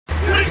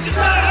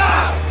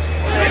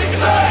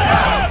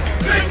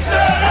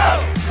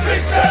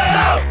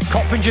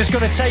Coppinger's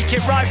going to take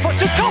it right foot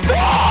to Coppin.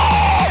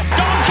 Oh!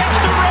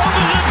 Doncaster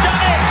Rovers have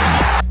done it.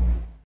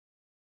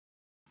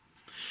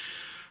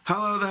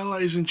 Hello there,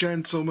 ladies and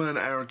gentlemen.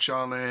 Aaron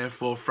Chandler here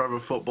for Forever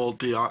Football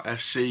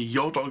DRFC,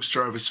 your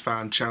Doncaster Rovers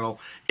fan channel.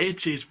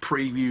 It is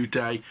preview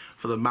day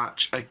for the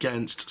match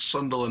against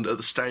Sunderland at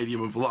the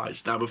Stadium of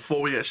Light. Now,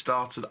 before we get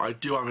started, I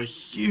do have a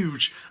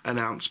huge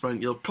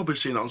announcement. You'll probably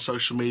see it on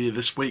social media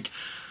this week.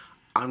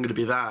 I'm going to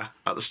be there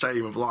at the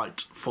Stadium of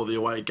Light for the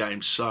away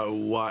game.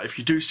 So if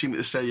you do see me at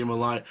the Stadium of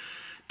Light,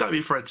 don't be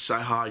afraid to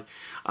say hi.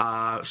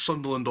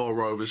 Sunderland or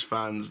Rovers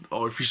fans,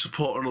 or if you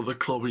support another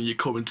club and you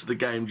come into the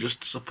game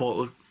just to support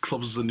the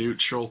clubs as a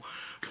neutral,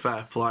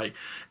 fair play.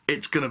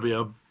 It's going to be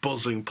a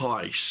buzzing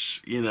place.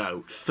 You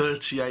know,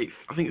 38,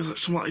 I think it's like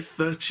something like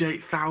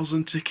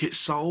 38,000 tickets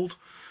sold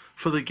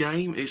for the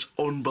game. It's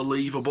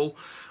unbelievable.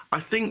 I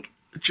think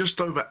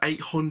just over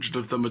 800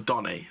 of them are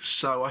Donny.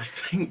 So I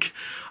think,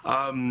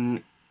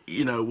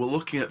 you know, we're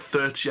looking at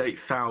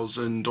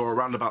 38,000 or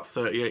around about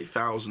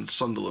 38,000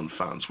 Sunderland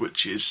fans,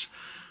 which is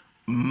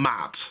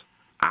mad.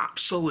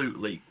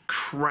 Absolutely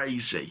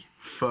crazy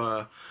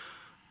for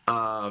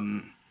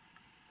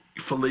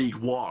League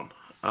One.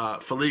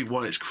 For League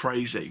One, it's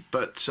crazy.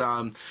 But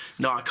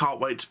no, I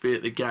can't wait to be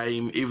at the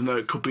game, even though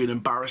it could be an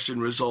embarrassing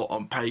result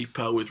on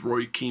paper with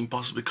Roy Keane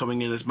possibly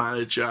coming in as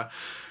manager,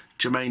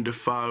 Jermaine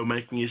Defoe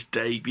making his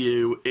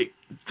debut.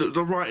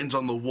 The writing's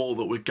on the wall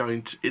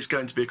that it's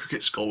going to be a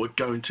cricket score. We're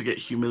going to get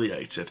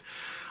humiliated.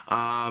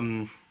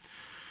 You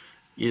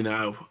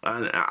know,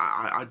 and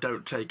I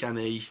don't take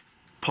any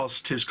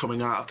positives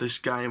coming out of this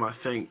game. I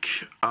think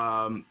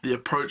the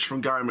approach from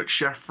Gary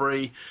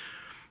McSheffrey,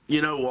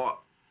 you know what?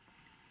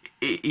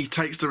 He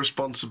takes the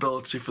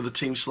responsibility for the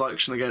team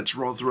selection against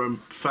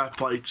Rotherham. Fair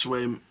play to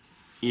him.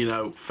 You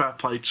know, fair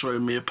play to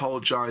him. He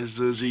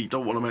apologises. He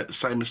don't want to make the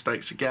same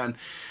mistakes again.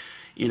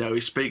 You know,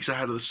 he speaks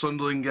ahead of the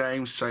Sunderland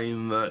game,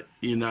 saying that,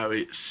 you know,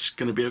 it's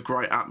going to be a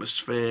great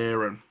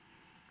atmosphere, and,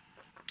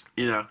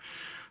 you know,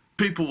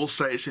 people will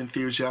say it's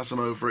enthusiasm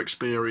over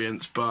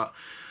experience, but,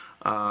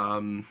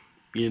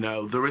 you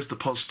know, there is the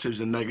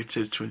positives and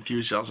negatives to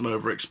enthusiasm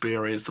over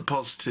experience. The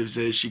positives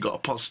is you got a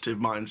positive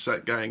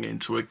mindset going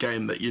into a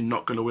game that you're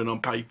not going to win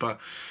on paper.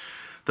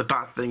 The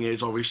bad thing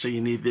is, obviously, you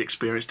need the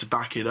experience to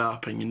back it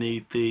up, and you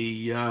need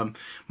the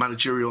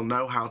managerial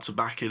know-how to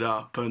back it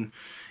up, and,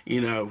 you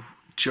know,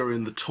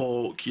 during the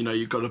talk, you know,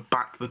 you've got to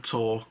back the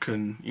talk,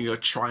 and, you know,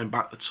 try and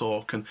back the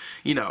talk. And,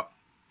 you know,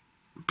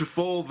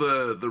 before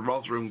the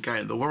Rotherham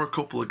game, there were a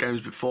couple of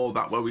games before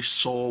that where we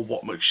saw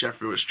what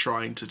McSheffrey was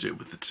trying to do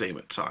with the team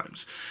at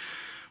times,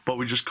 but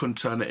we just couldn't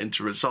turn it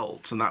into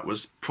results, and that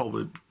was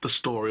probably the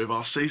story of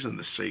our season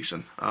this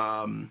season.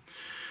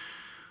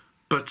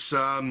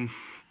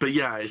 But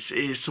yeah,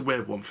 it's a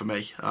weird one for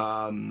me.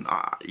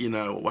 You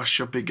know, I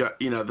should be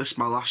you know, this is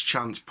my last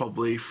chance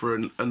probably for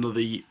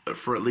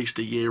for at least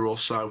a year or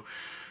so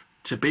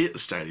to be at the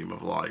Stadium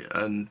of Light,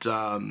 and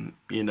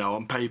you know,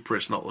 on paper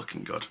it's not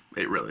looking good.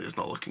 It really is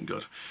not looking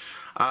good.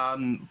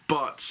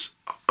 But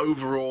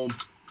overall,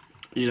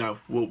 you know,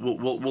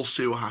 we'll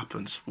see what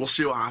happens. We'll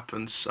see what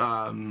happens.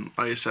 Like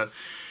I said,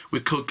 we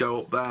could go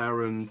up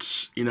there and,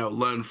 you know,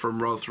 learn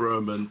from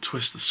Rotherham and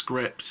twist the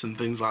script and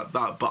things like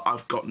that, but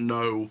I've got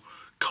no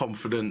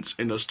confidence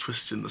in us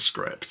twisting the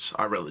script.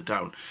 I really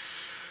don't.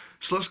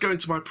 So let's go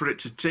into my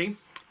predicted team.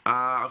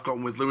 I've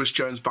gone with Lewis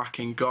Jones back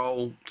in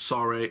goal.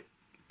 Sorry,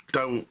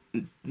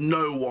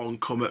 no one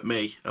come at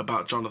me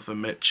about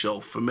Jonathan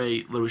Mitchell. For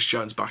me, Lewis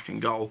Jones back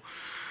in goal.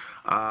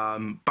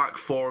 Back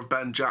four of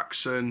Ben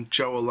Jackson,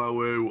 Joe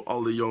Olowu,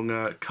 Ollie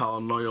Younger,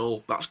 Carl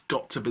Noyle. That's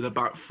got to be the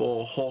back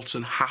four.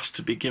 Horton has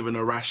to be given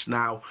a rest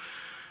now.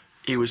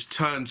 He was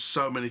turned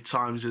so many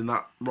times in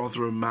that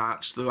Rotherham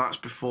match. The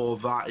match before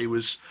that, it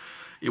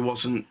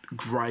wasn't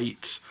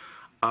great.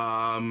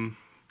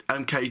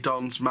 MK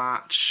Don's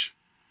match,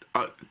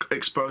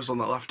 exposed on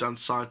that left-hand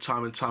side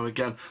time and time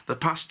again. The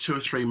past 2 or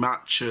 3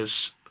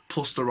 matches,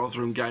 plus the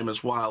Rotherham game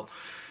as well,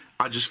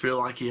 I just feel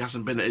like he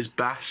hasn't been at his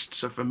best.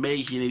 So for me,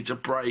 he needs a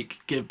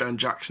break, give Ben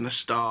Jackson a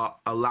start,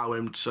 allow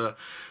him to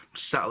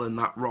settle in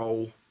that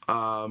role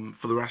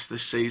for the rest of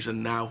this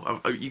season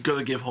now. You've got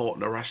to give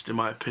Horton a rest, in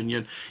my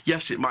opinion.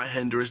 Yes, it might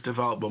hinder his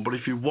development, but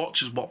if he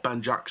watches what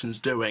Ben Jackson's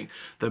doing,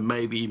 then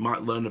maybe he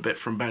might learn a bit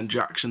from Ben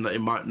Jackson that he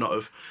might not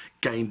have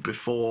gained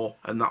before,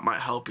 and that might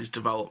help his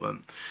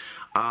development.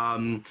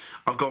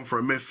 I've gone for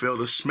a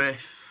midfielder,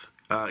 Smith,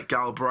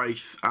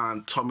 Galbraith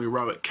and Tommy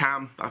Rowe at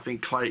cam. I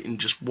think Clayton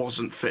just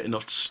wasn't fit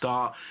enough to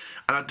start.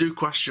 And I do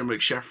question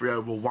McSheffrey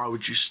over why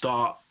would you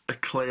start a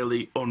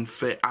clearly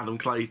unfit Adam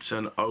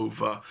Clayton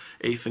over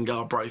Ethan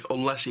Galbraith,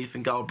 unless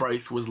Ethan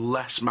Galbraith was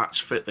less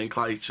match fit than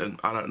Clayton.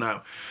 I don't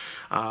know.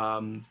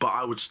 But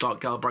I would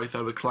start Galbraith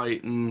over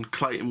Clayton.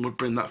 Clayton would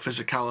bring that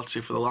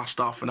physicality for the last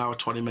half an hour,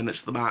 20 minutes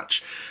of the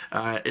match.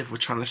 If we're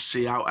trying to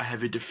see out a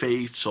heavy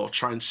defeat, or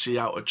try and see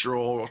out a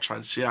draw, or try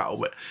and see out a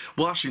win.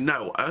 Well, actually,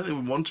 no. I don't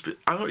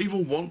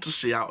even want to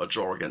see out a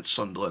draw against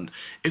Sunderland.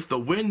 If the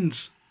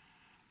win's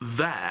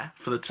there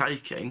for the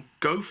taking,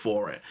 go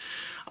for it.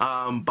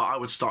 But I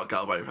would start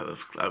Galway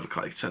over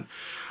Clayton.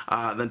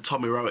 Then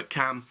Tommy Rowe at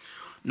Cam.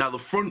 Now the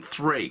front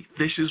three,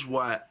 this is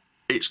where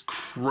it's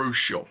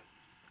crucial.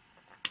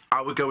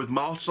 I would go with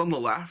Martin on the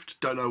left.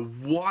 Don't know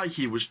why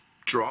he was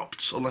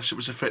dropped, unless it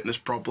was a fitness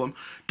problem.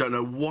 Don't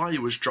know why he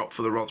was dropped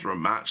for the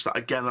Rotherham match. That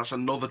again, that's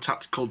another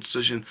tactical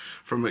decision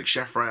from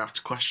McSheffrey I have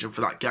to question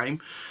for that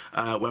game,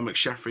 where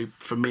McSheffrey,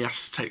 for me,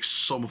 has to take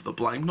some of the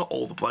blame, not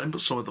all the blame,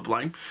 but some of the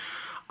blame.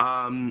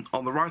 On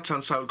the right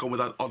hand side, I've gone with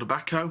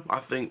Odebeko. I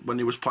think when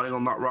he was playing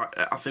on that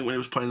when he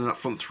was playing in that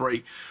front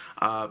three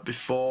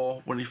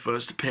before, when he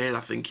first appeared, I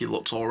think he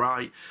looked all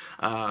right.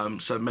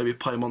 So maybe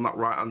play him on that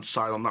right hand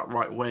side, on that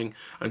right wing,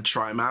 and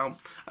try him out.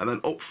 And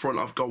then up front,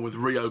 I've gone with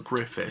Rio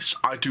Griffiths.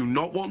 I do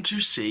not want to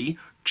see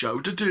Joe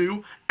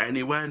Dadu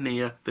anywhere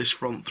near this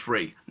front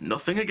three.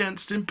 Nothing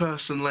against him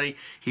personally.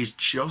 He's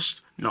just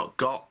not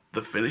got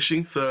the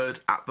finishing third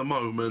at the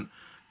moment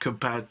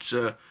compared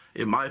to,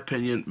 in my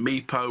opinion,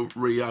 Meepo,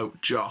 Rio,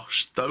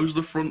 Josh. Those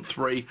are the front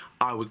three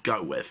I would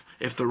go with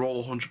if they're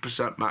all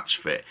 100% match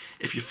fit.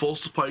 If you're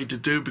forced to play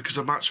Dadu because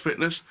of match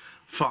fitness,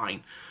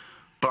 fine.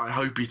 But I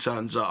hope he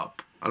turns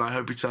up, and I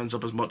hope he turns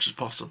up as much as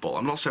possible.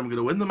 I'm not saying we're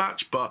going to win the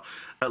match, but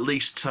at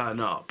least turn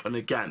up. And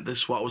again, this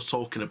is what I was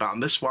talking about,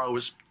 and this is why I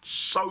was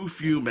so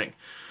fuming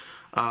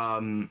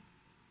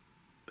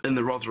in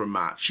the Rotherham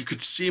match. You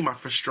could see my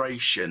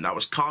frustration. I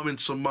was calm in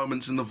some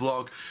moments in the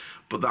vlog,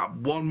 but that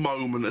one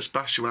moment,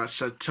 especially when I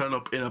said turn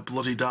up in a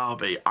bloody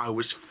derby, I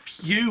was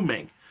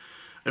fuming.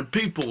 And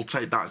people will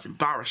take that as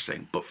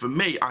embarrassing, but for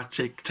me, I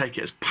take it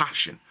as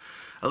passion.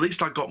 At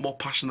least I got more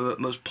passion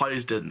than those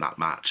players did in that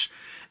match.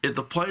 If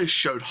the players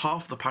showed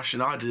half the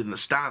passion I did in the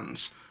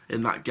stands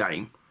in that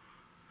game,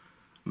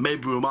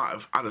 maybe we might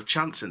have had a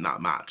chance in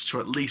that match to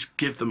at least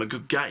give them a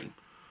good game.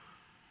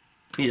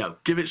 You know,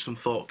 give it some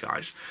thought,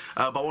 guys.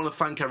 But I want to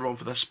thank everyone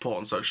for their support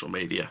on social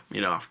media, you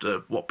know, after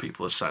what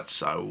people have said.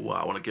 So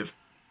I want to give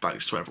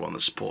thanks to everyone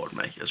that supported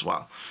me as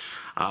well.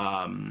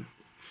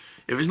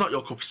 If it's not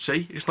your cup of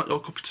tea, it's not your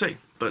cup of tea.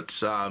 But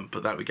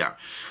there we go.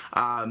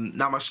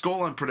 Now, my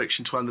scoreline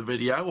prediction to end the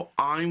video,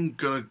 I'm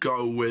going to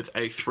go with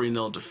a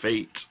 3-0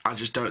 defeat. I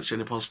just don't see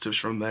any positives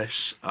from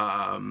this.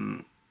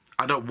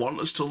 I don't want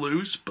us to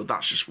lose, but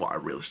that's just what I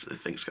realistically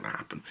think is going to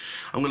happen.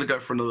 I'm going to go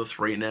for another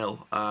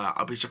 3-0.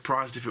 I'd be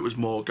surprised if it was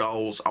more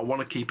goals. I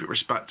want to keep it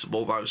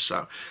respectable, though,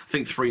 so I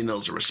think 3-0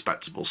 is a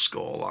respectable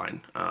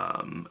scoreline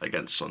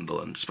against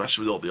Sunderland,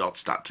 especially with all the odds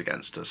stacked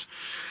against us.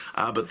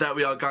 But there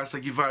we are, guys.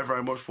 Thank you very,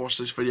 very much for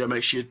watching this video.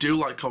 Make sure you do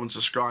like, comment,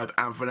 subscribe.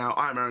 And for now,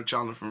 I'm Aaron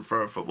Chandler from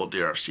Forever Football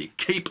DRFC.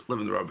 Keep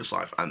living the Rovers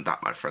life, and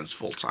that, my friends,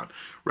 full time.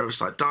 Rovers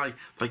side die.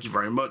 Thank you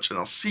very much, and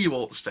I'll see you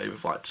all at the Stadium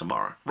of Light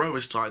tomorrow.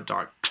 Rovers side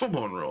die. Come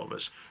on,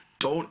 Rovers.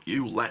 Don't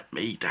you let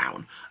me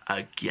down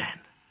again.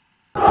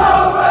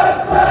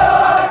 Rovers still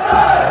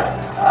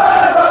again!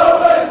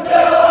 Rovers still